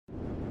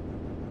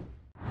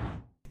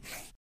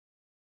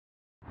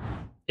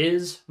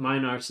Is my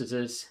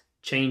narcissist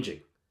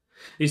changing?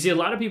 You see, a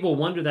lot of people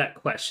wonder that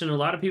question. A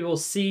lot of people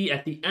see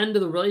at the end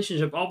of the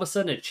relationship, all of a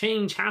sudden a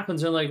change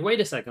happens. They're like,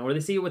 wait a second. Or they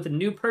see it with a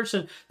new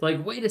person. They're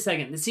like, wait a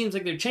second. It seems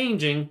like they're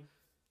changing.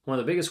 One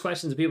of the biggest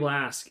questions people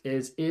ask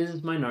is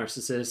my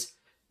narcissist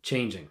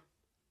changing?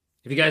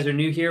 If you guys are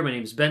new here, my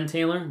name is Ben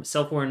Taylor. I'm a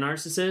self-aware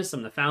narcissist.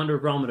 I'm the founder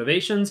of Raw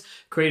Motivations,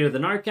 creator of the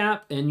NARC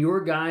app, and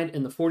your guide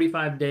in the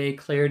 45-day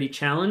clarity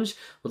challenge.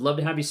 Would love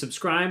to have you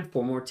subscribe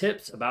for more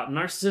tips about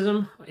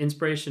narcissism,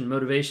 inspiration,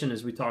 motivation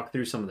as we talk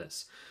through some of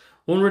this.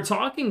 When we're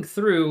talking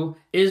through,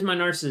 is my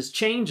narcissist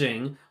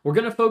changing? We're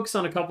going to focus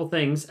on a couple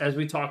things as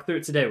we talk through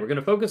it today. We're going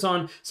to focus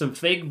on some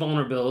fake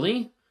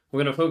vulnerability.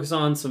 We're going to focus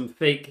on some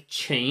fake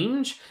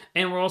change,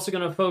 and we're also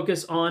going to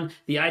focus on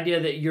the idea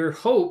that your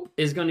hope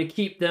is going to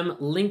keep them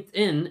linked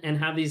in and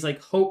have these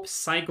like hope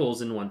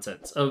cycles in one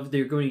sense of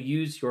they're going to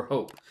use your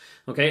hope.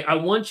 Okay, I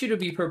want you to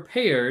be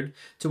prepared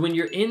to when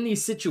you're in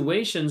these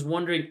situations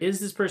wondering, is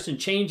this person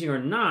changing or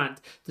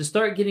not, to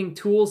start getting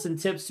tools and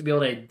tips to be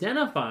able to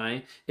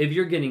identify if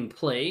you're getting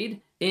played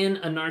in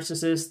a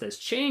narcissist that's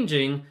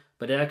changing,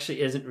 but it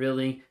actually isn't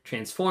really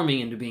transforming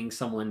into being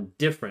someone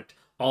different.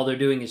 All they're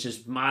doing is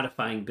just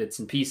modifying bits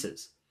and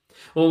pieces.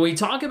 When we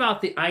talk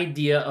about the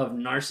idea of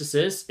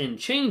narcissists and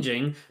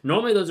changing,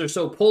 normally those are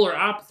so polar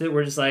opposite,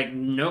 we're just like,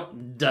 nope,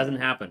 doesn't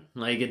happen.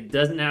 Like, it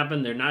doesn't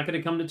happen. They're not going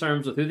to come to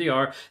terms with who they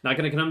are, not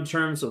going to come to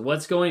terms with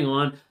what's going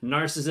on.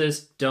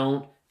 Narcissists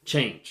don't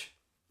change.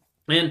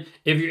 And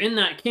if you're in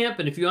that camp,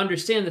 and if you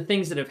understand the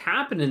things that have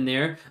happened in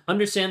there,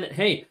 understand that,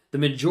 hey, the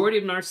majority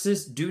of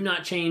narcissists do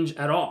not change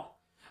at all.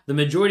 The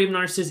majority of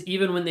narcissists,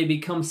 even when they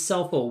become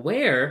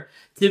self-aware,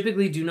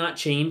 typically do not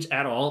change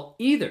at all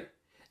either.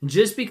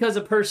 Just because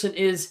a person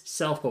is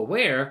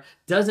self-aware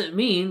doesn't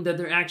mean that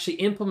they're actually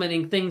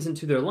implementing things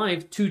into their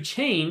life to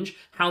change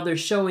how they're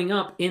showing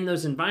up in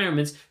those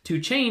environments,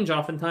 to change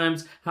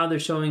oftentimes how they're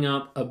showing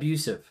up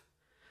abusive.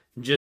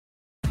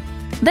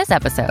 This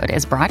episode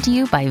is brought to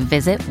you by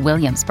Visit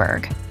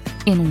Williamsburg.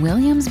 In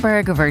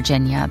Williamsburg,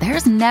 Virginia,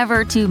 there's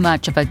never too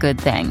much of a good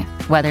thing.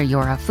 Whether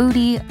you're a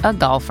foodie, a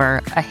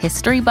golfer, a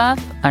history buff,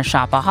 a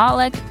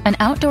shopaholic, an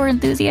outdoor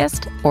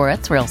enthusiast, or a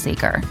thrill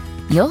seeker,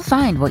 you'll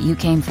find what you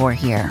came for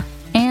here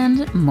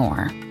and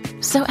more.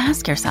 So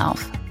ask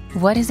yourself,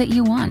 what is it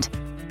you want?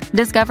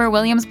 Discover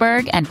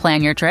Williamsburg and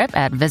plan your trip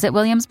at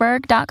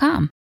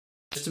visitwilliamsburg.com.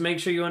 Just to make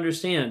sure you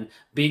understand,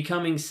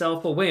 becoming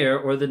self-aware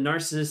or the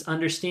narcissist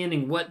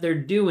understanding what they're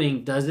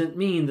doing doesn't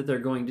mean that they're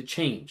going to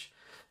change.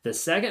 The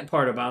second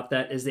part about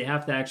that is they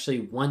have to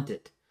actually want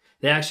it.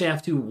 They actually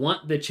have to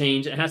want the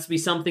change. It has to be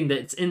something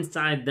that's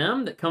inside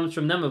them, that comes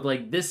from them of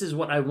like, this is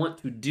what I want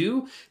to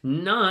do,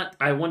 not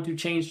I want to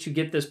change to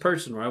get this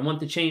person, or I want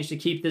to change to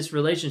keep this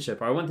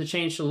relationship, or I want to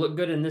change to look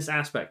good in this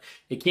aspect.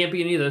 It can't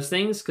be any of those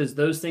things because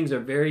those things are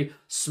very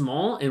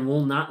small and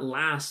will not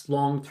last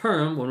long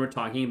term when we're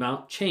talking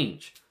about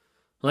change.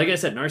 Like I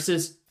said,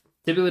 narcissists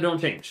typically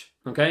don't change,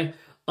 okay?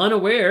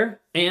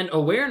 Unaware and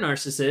aware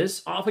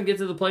narcissists often get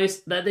to the place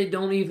that they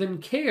don't even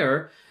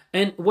care.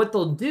 And what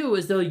they'll do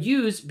is they'll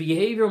use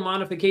behavioral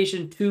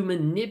modification to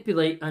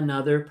manipulate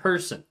another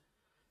person.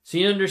 So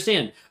you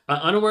understand, an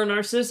unaware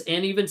narcissist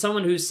and even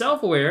someone who's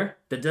self-aware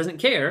that doesn't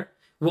care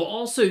will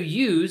also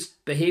use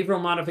behavioral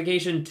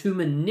modification to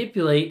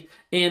manipulate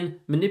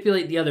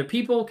the other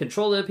people,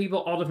 control the other people,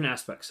 all different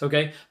aspects,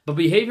 okay? But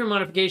behavior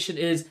modification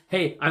is,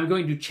 hey, I'm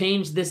going to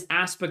change this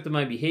aspect of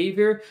my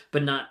behavior,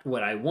 but not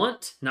what I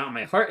want, not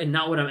my heart, and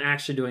not what I'm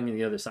actually doing on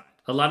the other side.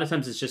 A lot of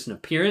times it's just an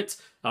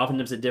appearance,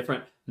 oftentimes a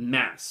different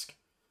mask.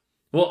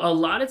 Well, a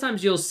lot of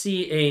times you'll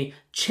see a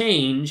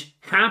change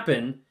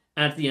happen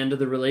at the end of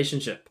the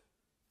relationship.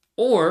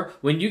 Or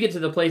when you get to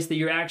the place that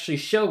you're actually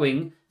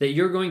showing that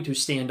you're going to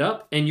stand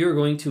up and you're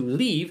going to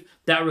leave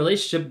that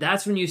relationship,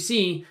 that's when you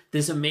see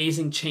this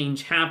amazing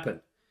change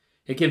happen.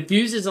 It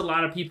confuses a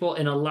lot of people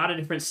in a lot of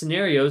different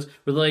scenarios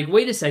where they're like,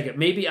 wait a second,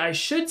 maybe I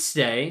should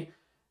stay.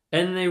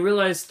 And then they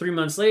realize 3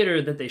 months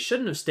later that they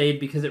shouldn't have stayed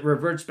because it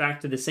reverts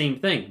back to the same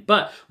thing.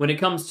 But when it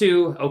comes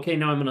to, okay,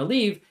 now I'm going to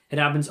leave, it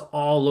happens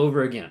all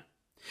over again.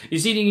 You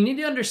see, you need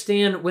to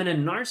understand when a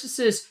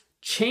narcissist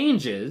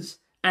changes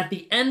at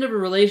the end of a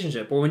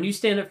relationship, or when you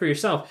stand up for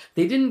yourself,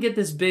 they didn't get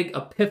this big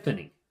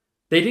epiphany.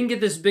 They didn't get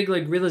this big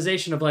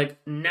realization of like,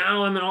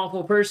 now I'm an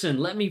awful person,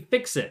 let me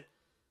fix it.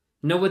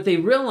 No, what they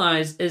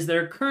realize is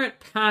their current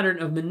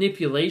pattern of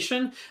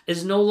manipulation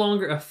is no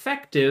longer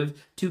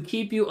effective to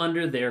keep you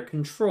under their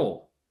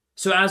control.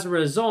 So as a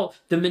result,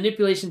 the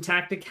manipulation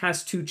tactic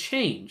has to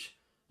change.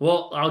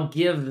 Well, I'll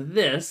give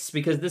this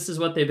because this is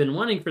what they've been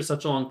wanting for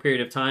such a long period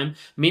of time,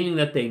 meaning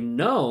that they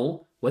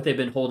know what they've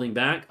been holding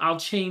back. I'll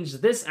change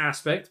this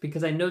aspect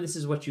because I know this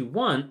is what you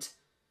want,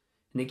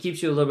 and it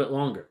keeps you a little bit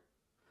longer.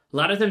 A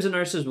lot of times a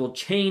narcissist will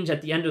change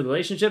at the end of the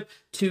relationship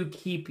to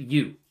keep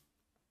you.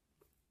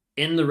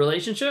 In the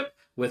relationship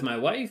with my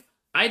wife,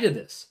 I did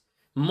this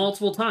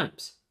multiple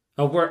times.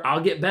 Of where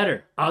I'll get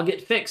better, I'll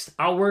get fixed,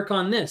 I'll work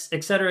on this,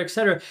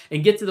 etc.,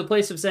 and get to the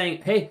place of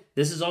saying, hey,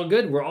 this is all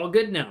good, we're all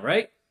good now,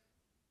 right?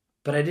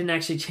 But I didn't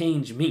actually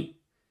change me.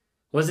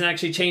 Wasn't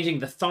actually changing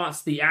the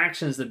thoughts, the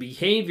actions, the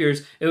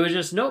behaviors. It was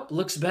just, nope,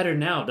 looks better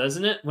now,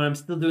 doesn't it? When I'm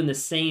still doing the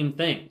same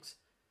things.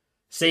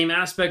 Same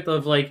aspect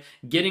of like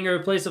getting her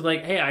a place of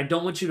like, hey, I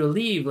don't want you to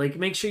leave. Like,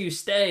 make sure you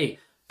stay.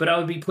 But I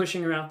would be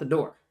pushing her out the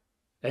door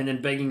and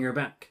then begging her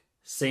back.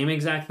 Same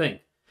exact thing.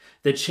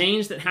 The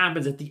change that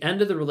happens at the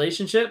end of the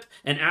relationship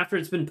and after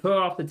it's been put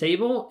off the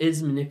table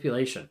is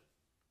manipulation.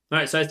 All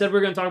right, so I said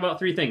we're going to talk about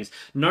 3 things.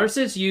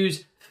 Narcissists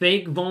use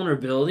fake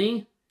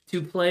vulnerability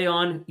to play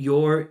on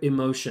your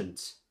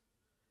emotions.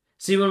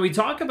 See, when we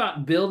talk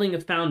about building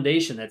a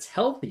foundation that's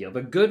healthy, of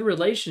a good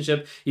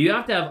relationship, you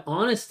have to have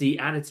honesty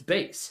at its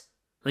base.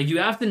 Like, you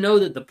have to know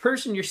that the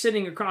person you're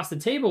sitting across the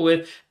table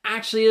with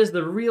actually is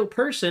the real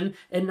person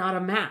and not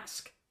a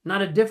mask,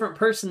 not a different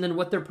person than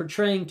what they're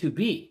portraying to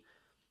be.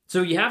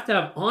 So you have to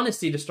have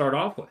honesty to start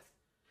off with.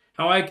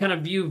 How I kind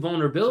of view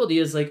vulnerability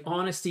is like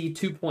honesty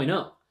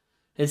 2.0.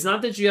 It's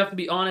not that you have to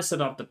be honest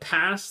about the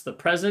past, the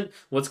present,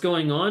 what's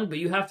going on, but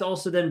you have to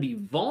also then be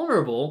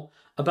vulnerable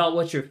about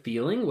what you're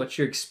feeling, what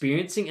you're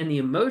experiencing, and the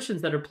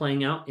emotions that are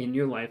playing out in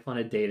your life on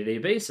a day-to-day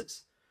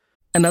basis.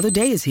 Another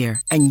day is here,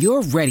 and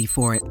you're ready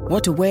for it.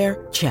 What to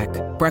wear? Check.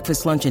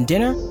 Breakfast, lunch, and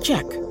dinner?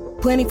 Check.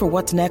 Planning for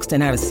what's next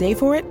and how to save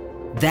for it?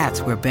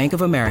 That's where Bank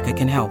of America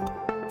can help.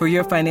 For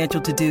your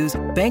financial to-dos,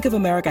 Bank of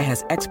America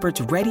has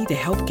experts ready to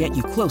help get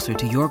you closer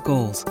to your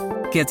goals.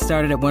 Get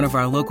started at one of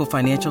our local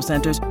financial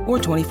centers or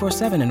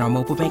 24/7 in our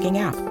mobile banking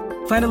app.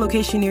 Find a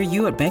location near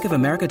you at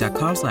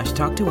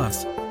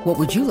bankofamerica.com/talktous. What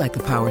would you like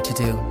the power to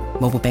do?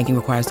 Mobile banking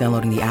requires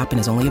downloading the app and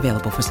is only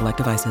available for select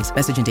devices.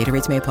 Message and data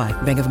rates may apply.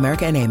 Bank of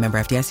America N.A., member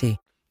FDIC.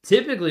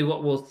 Typically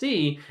what we'll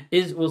see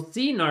is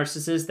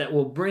narcissists that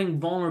will bring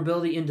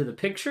vulnerability into the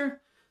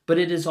picture, but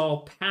it is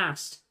all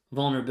past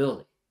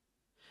vulnerability.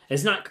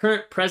 It's not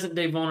current present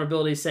day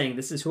vulnerability saying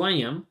this is who I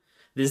am,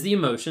 this is the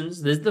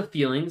emotions, this is the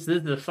feelings, this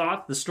is the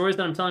thoughts, the stories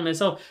that I'm telling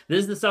myself, this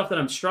is the stuff that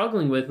I'm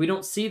struggling with. We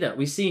don't see that.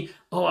 We see,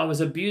 oh, I was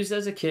abused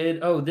as a kid.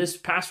 Oh, this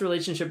past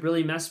relationship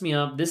really messed me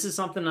up. This is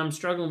something I'm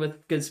struggling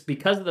with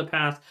because of the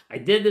past. I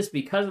did this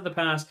because of the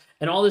past.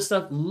 And all this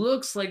stuff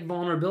looks like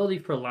vulnerability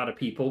for a lot of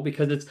people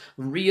because it's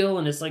real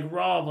and it's like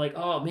raw, like,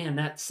 oh man,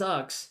 that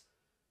sucks.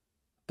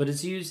 But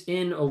it's used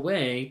in a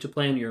way to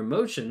play on your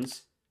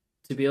emotions,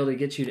 to be able to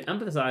get you to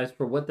empathize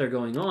for what they're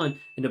going on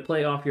and to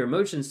play off your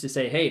emotions to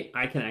say, hey,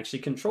 I can actually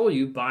control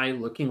you by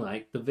looking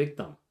like the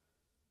victim.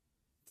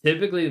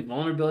 Typically,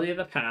 vulnerability of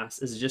the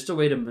past is just a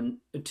way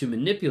to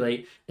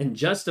manipulate and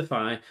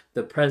justify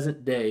the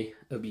present day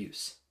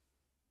abuse.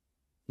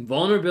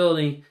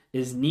 Vulnerability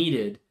is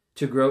needed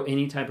to grow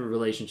any type of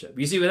relationship.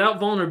 You see, without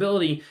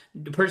vulnerability,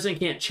 the person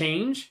can't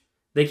change.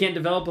 They can't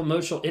develop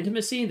emotional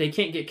intimacy. They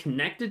can't get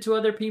connected to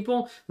other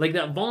people. Like,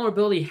 that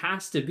vulnerability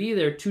has to be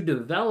there to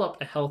develop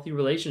a healthy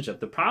relationship.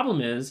 The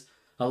problem is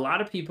a lot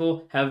of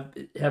people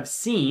have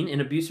seen in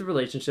abusive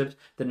relationships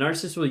that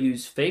narcissists will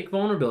use fake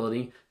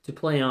vulnerability to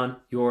play on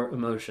your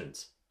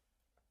emotions.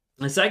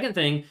 The second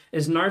thing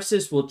is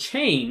narcissists will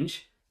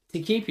change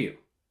to keep you.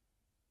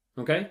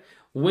 Okay?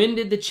 When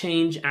did the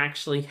change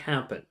actually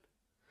happen?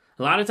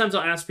 A lot of times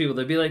I'll ask people,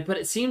 they'll be like, but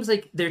it seems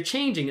like they're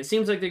changing. It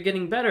seems like they're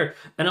getting better.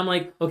 And I'm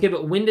like, okay,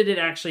 but when did it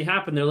actually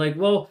happen? They're like,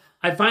 well,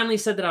 I finally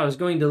said that I was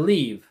going to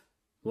leave.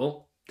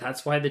 Well,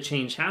 that's why the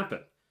change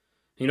happened.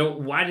 You know,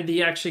 why did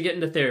he actually get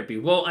into therapy?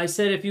 Well, I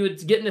said if you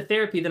would get into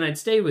therapy, then I'd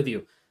stay with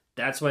you.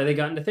 That's why they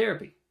got into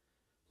therapy.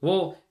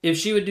 Well, if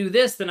she would do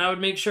this, then I would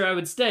make sure I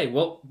would stay.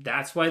 Well,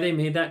 that's why they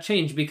made that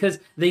change, because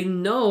they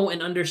know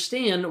and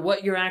understand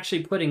what you're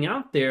actually putting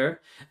out there,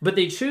 but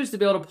they choose to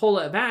be able to pull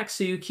it back,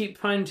 so you keep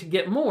trying to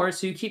get more,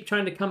 so you keep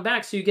trying to come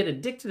back, so you get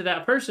addicted to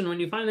that person. When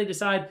you finally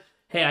decide,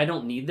 hey, I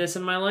don't need this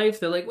in my life,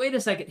 they're like, wait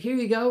a second, here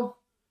you go.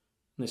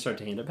 And they start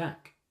to hand it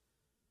back.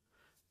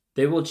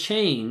 They will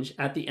change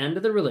at the end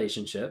of the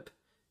relationship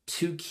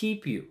to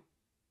keep you,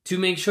 to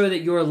make sure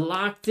that you're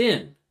locked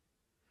in.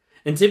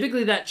 And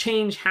typically that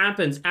change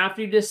happens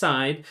after you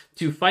decide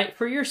to fight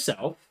for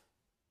yourself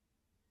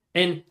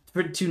and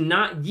to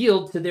not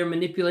yield to their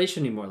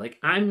manipulation anymore. Like,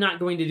 I'm not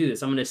going to do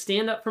this. I'm going to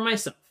stand up for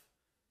myself.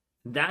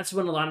 That's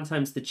when a lot of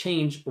times the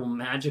change will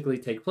magically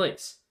take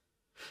place.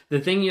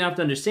 The thing you have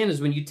to understand is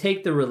when you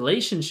take the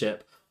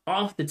relationship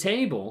off the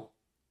table,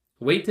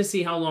 wait to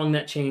see how long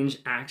that change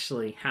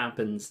actually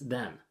happens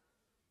then.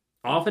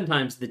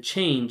 Oftentimes, the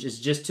change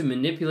is just to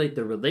manipulate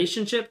the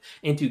relationship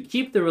and to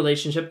keep the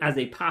relationship as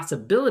a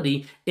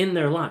possibility in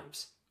their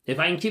lives. If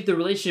I can keep the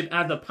relationship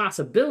as a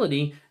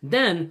possibility,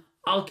 then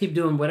I'll keep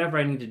doing whatever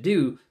I need to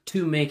do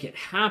to make it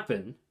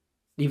happen,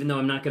 even though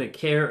I'm not going to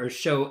care or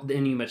show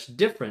any much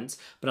difference,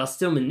 but I'll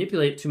still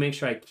manipulate to make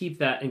sure I keep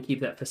that and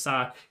keep that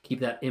facade, keep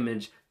that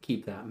image,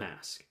 keep that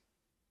mask.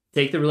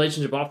 Take the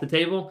relationship off the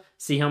table,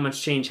 see how much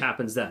change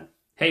happens then.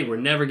 Hey, we're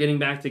never getting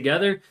back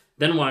together.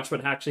 Then watch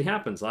what actually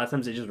happens. A lot of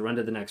times they just run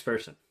to the next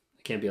person.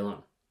 They can't be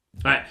alone.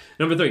 All right,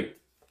 number 3.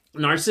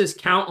 Narcissists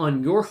count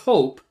on your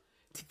hope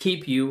to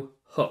keep you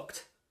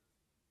hooked.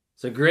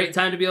 It's a great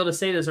time to be able to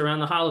say this around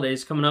the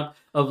holidays coming up.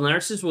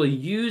 Narcissists will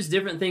use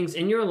different things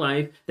in your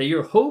life that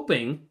you're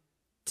hoping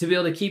to be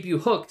able to keep you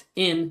hooked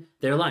in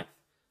their life.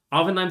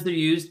 Oftentimes they're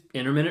used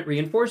intermittent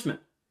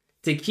reinforcement.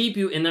 to keep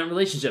you in that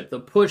relationship. The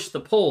push, the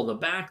pull, the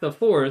back, the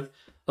forth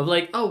of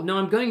like, oh, no,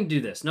 I'm going to do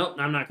this. Nope,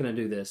 I'm not going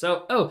to do this.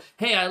 Oh,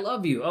 hey, I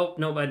love you. Oh,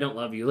 no, I don't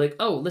love you. Like,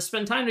 oh, let's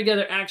spend time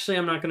together. Actually,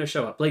 I'm not going to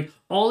show up. Like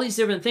all these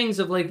different things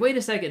of like, wait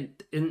a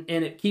second. And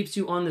it keeps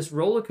you on this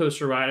roller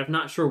coaster ride of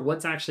not sure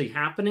what's actually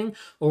happening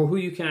or who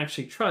you can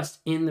actually trust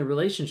in the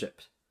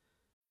relationship.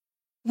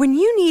 When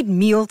you need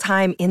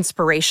mealtime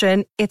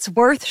inspiration, it's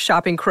worth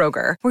shopping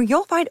Kroger, where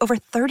you'll find over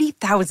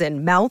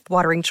 30,000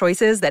 mouth-watering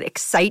choices that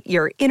excite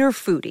your inner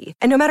foodie.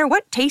 And no matter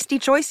what tasty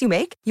choice you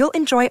make, you'll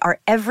enjoy our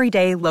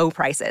everyday low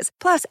prices,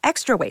 plus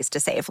extra ways to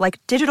save,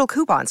 like digital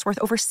coupons worth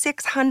over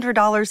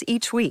 $600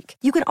 each week.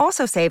 You can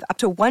also save up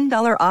to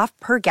 $1 off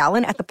per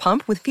gallon at the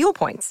pump with fuel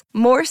points.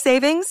 More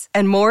savings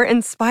and more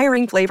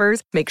inspiring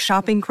flavors make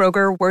shopping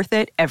Kroger worth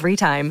it every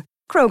time.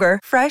 Kroger,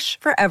 fresh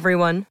for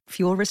everyone.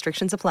 Fuel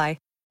restrictions apply.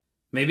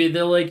 Maybe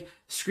they'll like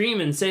scream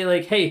and say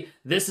like, hey,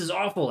 this is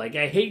awful. Like,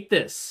 I hate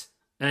this.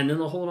 And then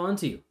they'll hold on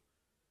to you.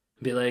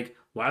 Be like,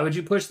 why would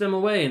you push them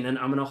away? And then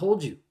I'm going to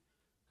hold you.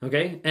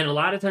 Okay. And a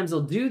lot of times they'll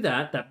do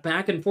that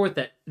back and forth,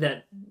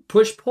 that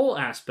push-pull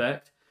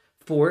aspect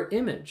for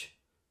image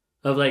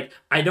of like,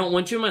 I don't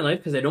want you in my life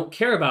because I don't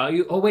care about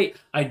you. Oh, wait,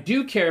 I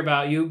do care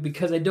about you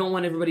because I don't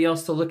want everybody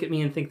else to look at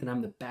me and think that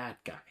I'm the bad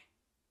guy.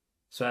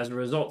 So as a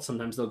result,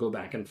 sometimes they'll go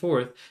back and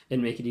forth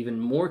and make it even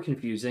more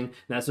confusing. And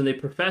that's when they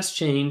profess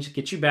change,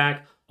 get you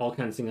back, all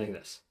kinds of things like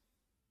this.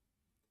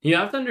 You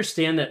have to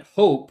understand that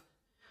hope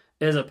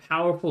is a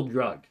powerful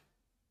drug.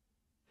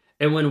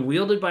 And when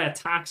wielded by a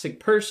toxic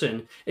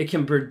person, it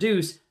can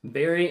produce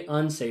very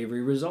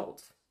unsavory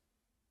results.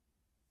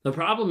 The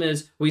problem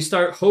is we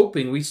start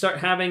hoping, we start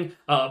having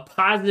a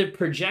positive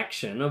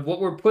projection of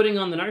what we're putting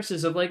on the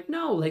narcissist of like,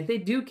 no, like they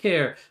do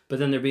care, but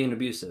then they're being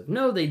abusive.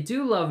 No, they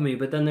do love me,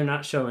 but then they're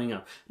not showing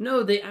up.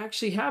 No, they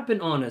actually have been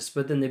honest,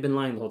 but then they've been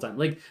lying the whole time.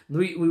 Like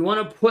we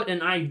want to put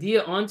an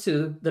idea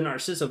onto the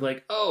narcissist of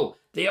like, oh,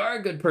 they are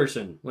a good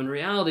person, when in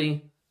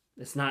reality,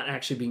 it's not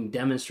actually being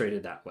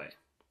demonstrated that way.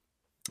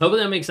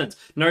 Hopefully that makes sense.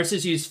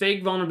 Narcissists use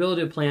fake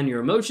vulnerability to play on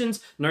your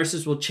emotions.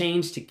 Narcissists will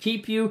change to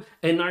keep you,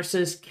 and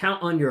narcissists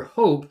count on your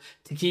hope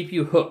to keep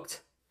you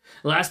hooked.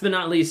 Last but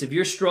not least, if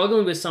you're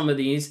struggling with some of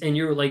these and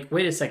you're like,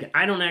 wait a second,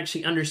 I don't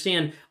actually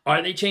understand.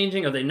 Are they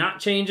changing? Are they not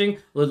changing?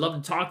 Would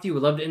love to talk to you.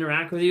 Would love to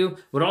interact with you.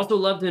 Would also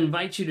love to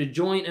invite you to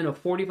join in a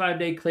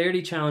 45-day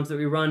clarity challenge that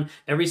we run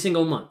every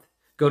single month.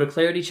 Go to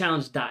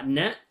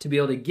claritychallenge.net to be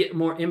able to get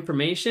more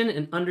information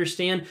and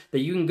understand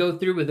that you can go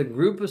through with a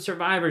group of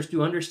survivors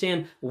to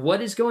understand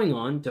what is going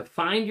on, to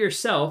find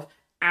yourself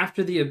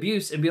after the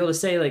abuse and be able to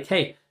say like,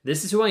 hey,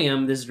 this is who I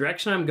am. This is the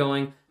direction I'm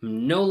going.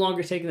 I'm no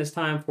longer taking this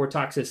time for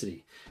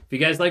toxicity. If you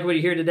guys like what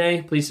you hear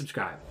today, please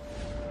subscribe.